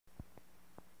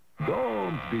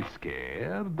Don't be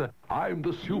scared. I'm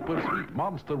the super sweet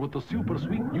monster with the super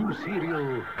sweet new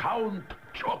cereal, Count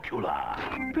Chocula.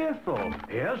 Biffle,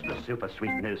 here's the super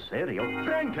sweet new cereal,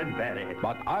 Frankenberry.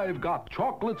 But I've got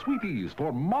chocolate sweeties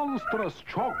for monstrous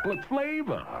chocolate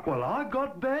flavor. Well, I've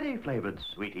got berry-flavored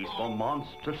sweeties for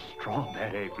monster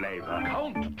strawberry flavor.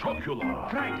 Count Chocula.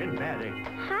 Frankenberry.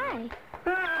 Hi.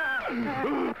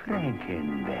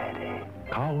 Frankenberry.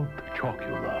 Count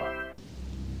Chocula.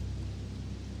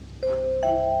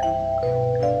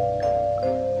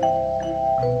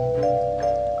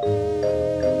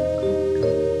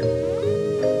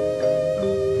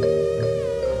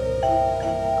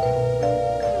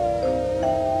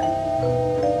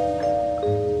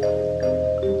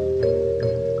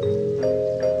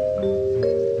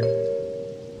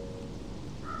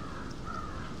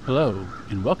 Hello,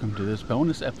 and welcome to this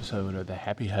bonus episode of the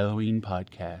Happy Halloween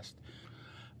Podcast.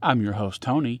 I'm your host,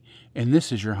 Tony, and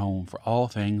this is your home for all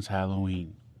things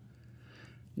Halloween.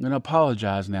 I'm going to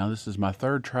apologize now. This is my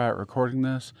third try at recording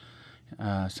this.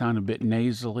 Sound a bit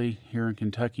nasally. Here in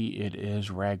Kentucky, it is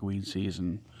ragweed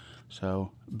season,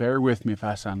 so bear with me if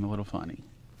I sound a little funny.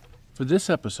 For this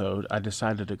episode, I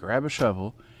decided to grab a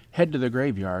shovel, head to the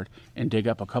graveyard, and dig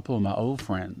up a couple of my old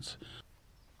friends.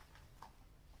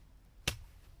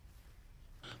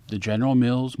 The General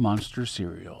Mills Monster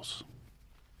Cereals.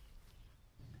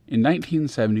 In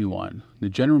 1971, the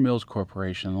General Mills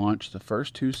Corporation launched the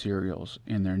first two cereals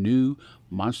in their new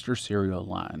Monster cereal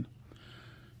line,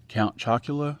 Count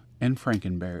Chocula and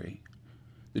Frankenberry.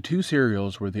 The two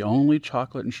cereals were the only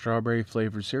chocolate and strawberry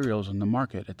flavored cereals on the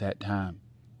market at that time.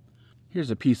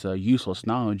 Here's a piece of useless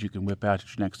knowledge you can whip out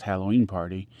at your next Halloween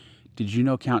party. Did you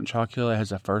know Count Chocula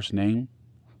has a first name?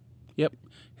 Yep,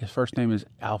 his first name is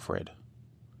Alfred.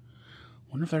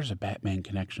 Wonder if there's a Batman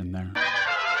connection there.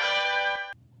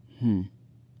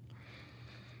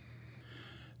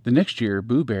 The next year,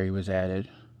 Blueberry was added,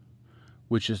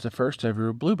 which is the first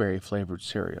ever blueberry-flavored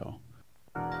cereal.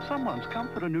 Someone's come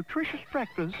for a nutritious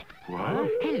breakfast.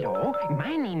 What? Hello,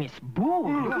 my name is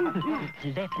Boo.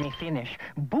 Let me finish.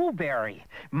 Booberry.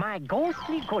 My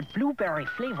ghostly good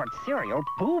blueberry-flavored cereal,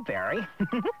 Booberry,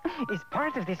 is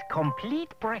part of this complete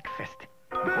breakfast.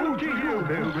 Boo to you,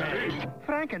 Blueberry.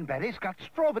 Frankenberry's got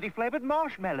strawberry-flavored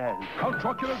marshmallows. Count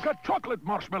Chocula's got chocolate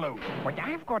marshmallows. But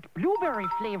I've got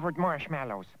blueberry-flavored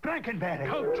marshmallows. Frankenberry.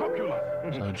 Count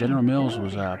Chocula. So General Mills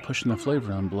was pushing the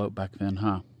flavor envelope back then,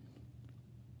 huh?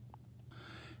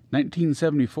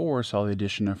 1974 saw the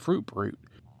addition of Fruit Brute,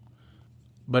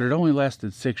 but it only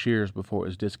lasted 6 years before it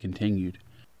was discontinued.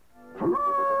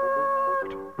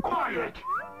 Quiet.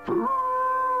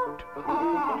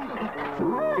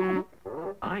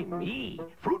 I'm me,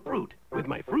 Fruit Brute, with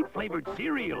my fruit-flavored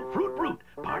cereal, Fruit Brute,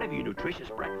 part of your nutritious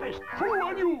breakfast. Fool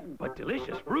on you. But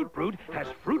delicious Fruit Brute has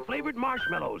fruit-flavored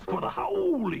marshmallows for the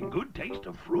howling good taste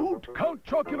of fruit. Count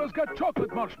Chocula's got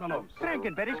chocolate marshmallows.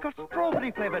 Frankenberry's got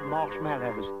strawberry-flavored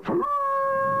marshmallows.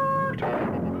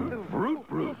 Fruit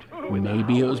Brute.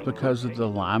 Maybe it was because of the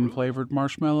lime-flavored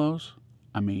marshmallows?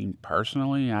 I mean,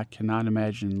 personally, I cannot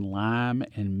imagine lime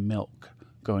and milk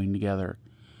going together.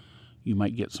 You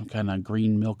might get some kind of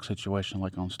green milk situation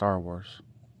like on Star Wars.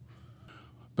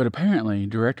 But apparently,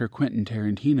 director Quentin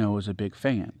Tarantino was a big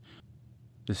fan.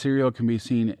 The cereal can be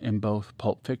seen in both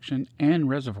Pulp Fiction and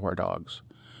Reservoir Dogs,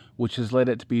 which has led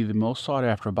it to be the most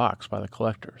sought-after box by the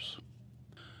collectors.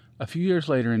 A few years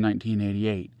later in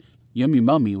 1988, Yummy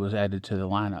Mummy was added to the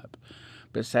lineup,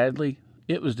 but sadly,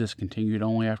 it was discontinued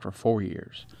only after 4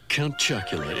 years. Count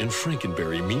Chocula and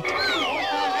Frankenberry meet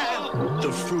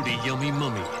the Fruity Yummy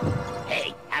Mummy.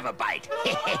 Hey, have a bite.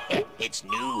 It's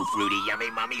new Fruity Yummy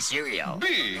Mummy cereal.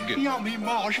 Big yummy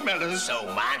marshmallows. So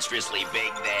monstrously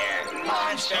big there.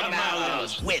 Monster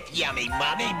Mellows. With Yummy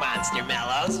Mummy Monster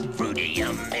Mellows. Fruity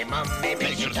Yummy Mummy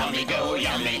makes your tummy go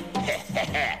yummy.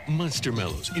 Monster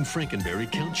Mellows in Frankenberry,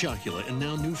 Count Chocula, and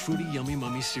now new Fruity Yummy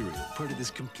Mummy cereal, part of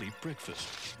this complete breakfast.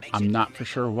 I'm not for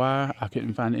sure why. I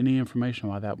couldn't find any information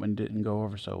why that one didn't go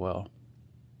over so well.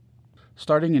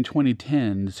 Starting in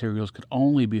 2010, the cereals could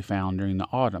only be found during the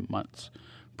autumn months.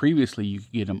 Previously, you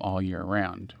could get them all year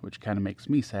round, which kind of makes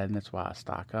me sad, and that's why I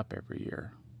stock up every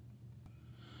year.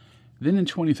 Then in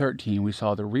 2013, we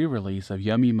saw the re-release of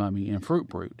Yummy Mummy and Fruit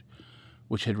Brute,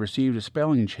 which had received a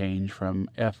spelling change from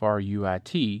Fruit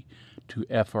to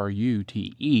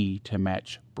Frute to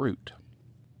match Brute.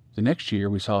 The next year,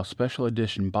 we saw special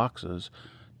edition boxes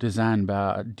designed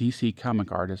by DC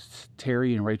comic artists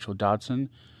Terry and Rachel Dodson,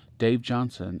 Dave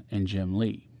Johnson, and Jim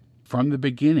Lee. From the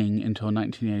beginning until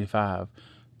 1985,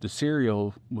 the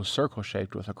cereal was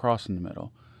circle-shaped with a cross in the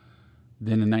middle.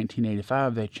 Then in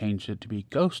 1985, they changed it to be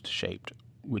ghost-shaped,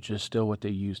 which is still what they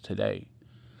use today.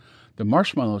 The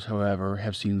marshmallows, however,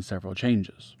 have seen several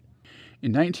changes.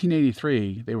 In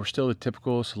 1983, they were still the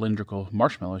typical cylindrical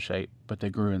marshmallow shape, but they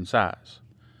grew in size.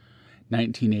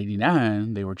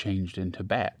 1989, they were changed into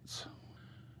bats.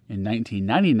 In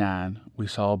 1999, we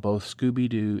saw both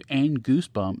Scooby-Doo and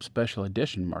Goosebumps Special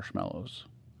Edition marshmallows.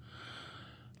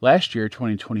 Last year,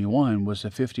 2021, was the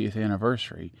 50th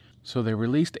anniversary, so they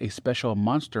released a special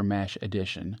Monster Mash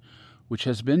edition, which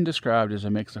has been described as a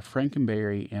mix of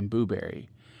Frankenberry and Boo Berry,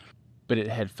 but it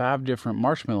had 5 different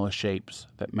marshmallow shapes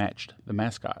that matched the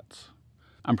mascots.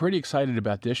 I'm pretty excited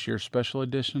about this year's special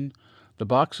edition. The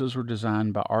boxes were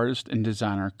designed by artist and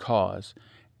designer Cause,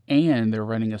 and they're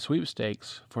running a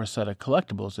sweepstakes for a set of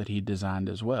collectibles that he designed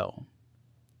as well.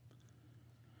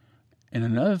 And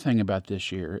another thing about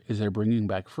this year is they're bringing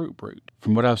back Fruit Brute.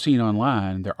 From what I've seen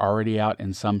online, they're already out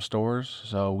in some stores,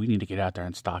 so we need to get out there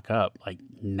and stock up, like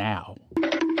now.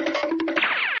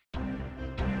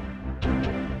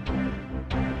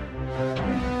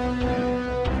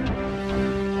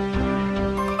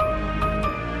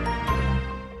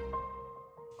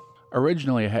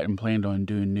 Originally, I hadn't planned on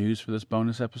doing news for this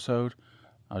bonus episode.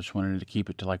 I just wanted to keep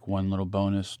it to like one little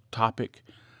bonus topic.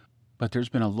 But there's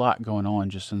been a lot going on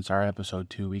just since our episode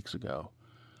 2 weeks ago.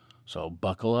 So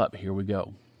buckle up, here we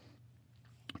go.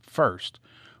 First,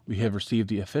 we have received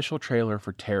the official trailer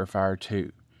for Terrifier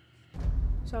 2.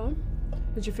 So,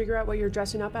 did you figure out what you're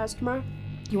dressing up as tomorrow?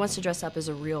 He wants to dress up as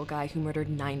a real guy who murdered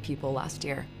 9 people last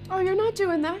year. Oh, you're not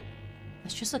doing that?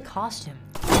 It's just a costume.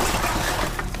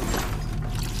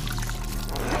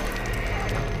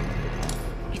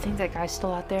 You think that guy's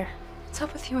still out there? What's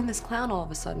up with you and this clown all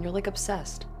of a sudden? You're like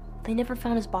obsessed. They never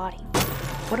found his body.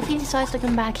 What if he decides to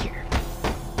come back here?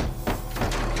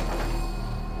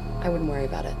 I wouldn't worry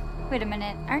about it. Wait a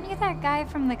minute, aren't you that guy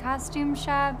from the costume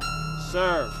shop?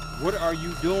 Sir, what are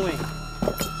you doing?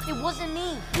 It wasn't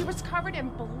me. He was covered in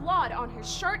blood on his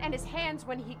shirt and his hands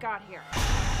when he got here.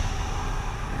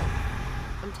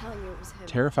 I'm telling you, it was him.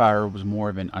 Terrifier was more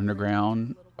of an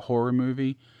underground horror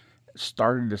movie. It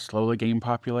started to slowly gain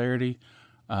popularity.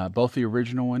 Both the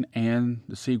original one and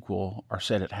the sequel are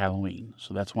set at Halloween,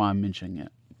 so that's why I'm mentioning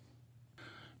it.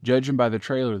 Judging by the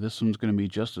trailer, this one's going to be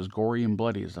just as gory and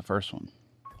bloody as the first one.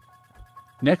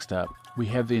 Next up, we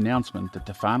have the announcement that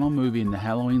the final movie in the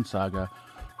Halloween saga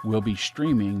will be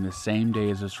streaming the same day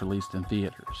as it's released in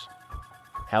theaters.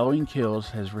 Halloween Kills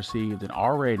has received an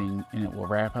R rating, and it will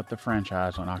wrap up the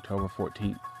franchise on October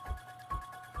 14th.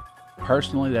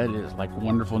 Personally, that is like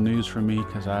wonderful news for me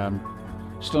because I'm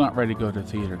still not ready to go to the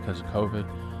theater because of COVID,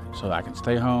 so I can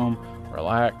stay home,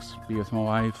 relax, be with my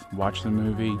wife, watch the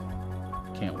movie.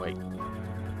 Can't wait.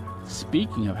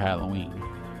 Speaking of Halloween,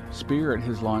 Spirit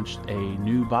has launched a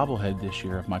new bobblehead this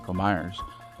year of Michael Myers.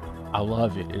 I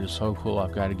love it. It is so cool.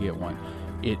 I've got to get one.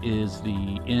 It is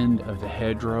the end of the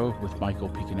hedgerow with Michael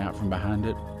peeking out from behind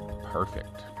it.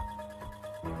 Perfect.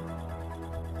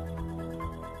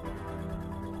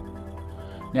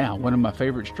 Now, one of my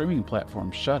favorite streaming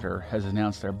platforms, Shudder, has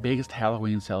announced their biggest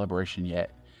Halloween celebration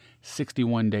yet,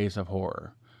 61 Days of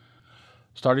Horror.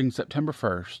 Starting September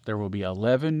 1st, there will be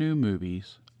 11 new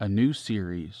movies, a new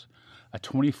series, a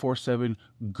 24/7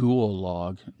 Ghoul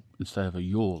log instead of a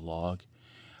Yule log,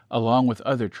 along with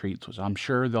other treats, which I'm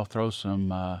sure they'll throw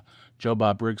some Joe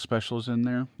Bob Briggs specials in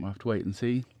there. We'll have to wait and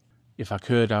see. If I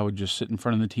could, I would just sit in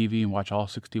front of the TV and watch all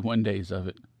 61 days of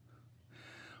it.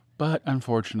 But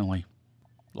unfortunately,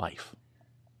 life.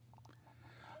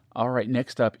 All right,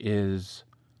 next up is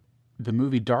the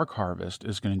movie Dark Harvest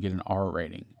is going to get an R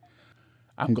rating.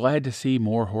 I'm glad to see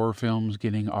more horror films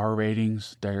getting R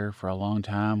ratings. There for a long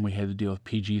time we had to deal with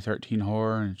PG-13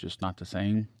 horror, and it's just not the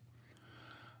same.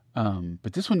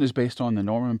 But this one is based on the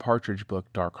Norman Partridge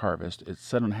book Dark Harvest. It's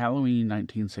set on Halloween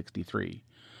 1963.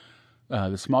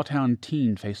 The small-town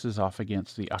teen faces off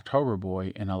against the October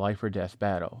Boy in a life-or-death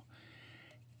battle.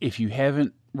 If you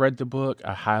haven't read the book,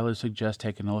 I highly suggest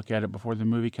taking a look at it before the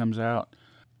movie comes out.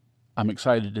 I'm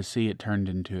excited to see it turned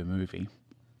into a movie.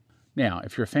 Now,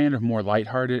 if you're a fan of more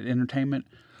lighthearted entertainment,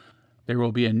 there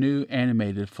will be a new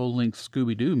animated full-length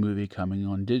Scooby-Doo movie coming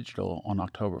on digital on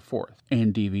October 4th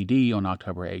and DVD on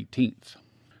October 18th.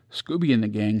 Scooby and the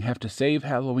gang have to save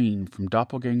Halloween from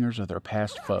doppelgangers of their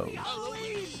past foes.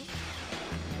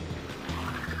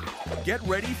 Get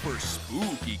ready for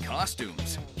spooky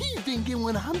costumes. He thinking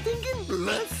what I'm thinking?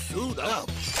 Let's suit up.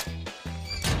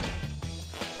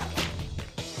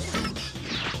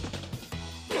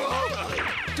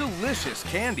 Delicious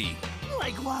candy.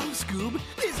 Like, wow, Scoob,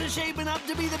 this is shaping up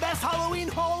to be the best Halloween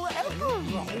haul ever.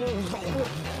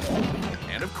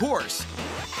 And of course,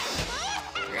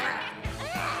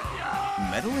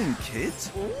 meddling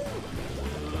kids?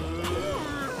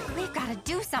 We've got to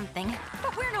do something. something.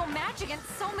 But we're no match against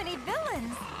so many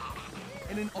villains.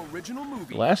 In an original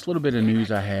movie. The last little bit of news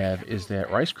I have is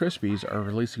that Rice Krispies are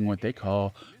releasing what they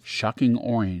call Shocking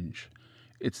Orange.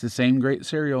 It's the same great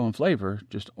cereal and flavor,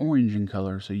 just orange in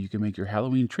color, so you can make your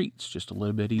Halloween treats just a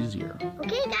little bit easier.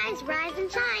 Okay, guys, rise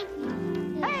and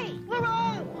shine. Hey, we're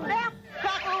all left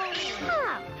buckles.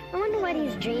 Oh, I wonder what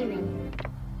he's dreaming.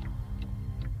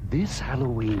 This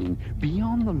Halloween, be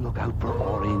on the lookout for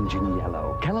orange and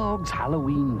yellow. Kellogg's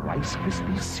Halloween Rice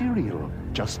Krispies cereal.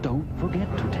 Just don't forget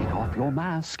to take off your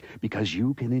mask, because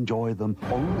you can enjoy them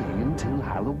only until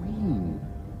Halloween.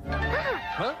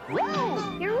 Huh?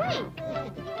 Whoa! You're late.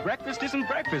 Breakfast isn't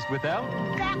breakfast without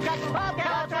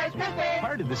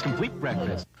part of this complete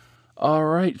breakfast. All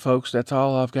right, folks, that's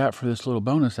all I've got for this little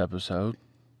bonus episode.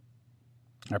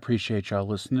 I appreciate y'all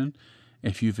listening.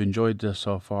 If you've enjoyed this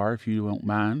so far, if you don't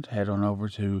mind, head on over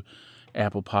to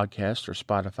Apple Podcasts or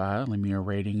Spotify. Leave me a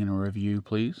rating and a review,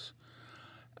 please.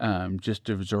 Just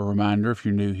as a reminder, if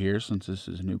you're new here, since this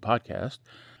is a new podcast,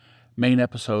 main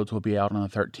episodes will be out on the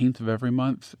 13th of every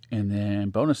month, and then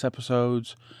bonus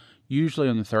episodes usually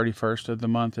on the 31st of the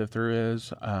month if there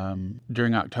is.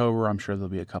 During October, I'm sure there'll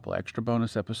be a couple extra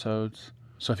bonus episodes.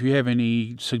 So if you have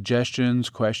any suggestions,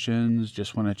 questions,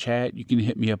 just want to chat, you can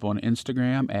hit me up on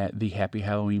Instagram at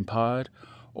TheHappyHalloweenPod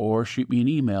or shoot me an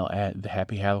email at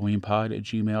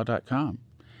TheHappyHalloweenPod@gmail.com.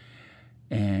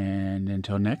 And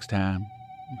until next time,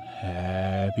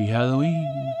 Happy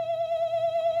Halloween.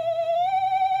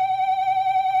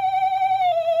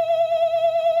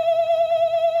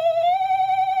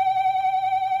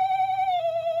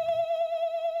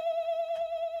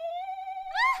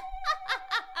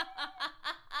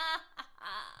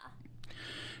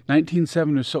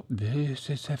 So this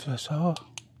is so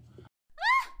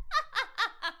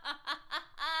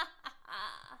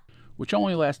which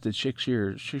only lasted 6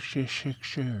 years. 6 years.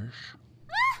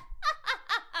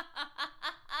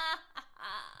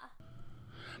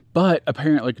 But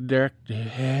apparently director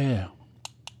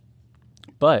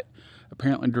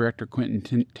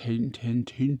Quentin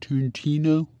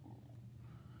Tarantino.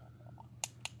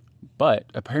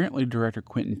 But apparently director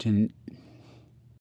Quentin